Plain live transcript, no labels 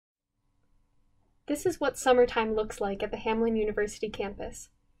This is what summertime looks like at the Hamline University campus.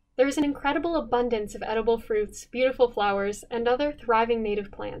 There is an incredible abundance of edible fruits, beautiful flowers, and other thriving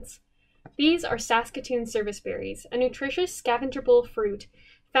native plants. These are Saskatoon serviceberries, a nutritious scavengerable fruit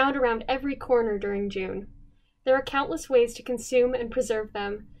found around every corner during June. There are countless ways to consume and preserve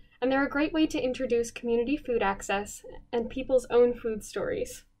them, and they're a great way to introduce community food access and people's own food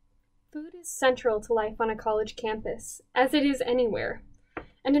stories. Food is central to life on a college campus, as it is anywhere.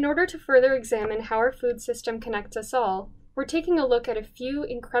 And in order to further examine how our food system connects us all, we're taking a look at a few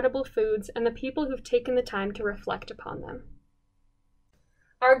incredible foods and the people who've taken the time to reflect upon them.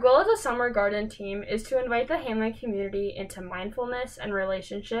 Our goal as a summer garden team is to invite the Hamline community into mindfulness and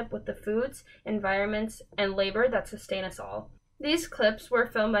relationship with the foods, environments, and labor that sustain us all. These clips were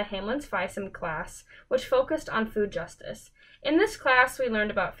filmed by Hamline's FISM class, which focused on food justice. In this class, we learned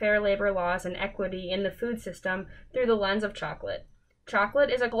about fair labor laws and equity in the food system through the lens of chocolate.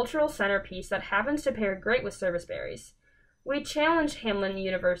 Chocolate is a cultural centerpiece that happens to pair great with serviceberries. We challenged Hamline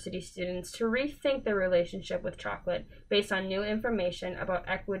University students to rethink their relationship with chocolate based on new information about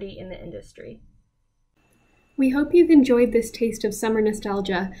equity in the industry. We hope you've enjoyed this taste of summer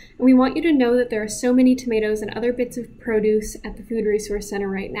nostalgia, and we want you to know that there are so many tomatoes and other bits of produce at the Food Resource Center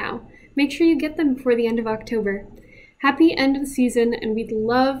right now. Make sure you get them before the end of October. Happy end of the season, and we'd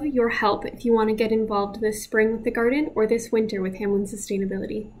love your help if you want to get involved this spring with the garden or this winter with Hamline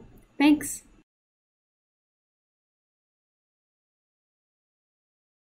Sustainability. Thanks!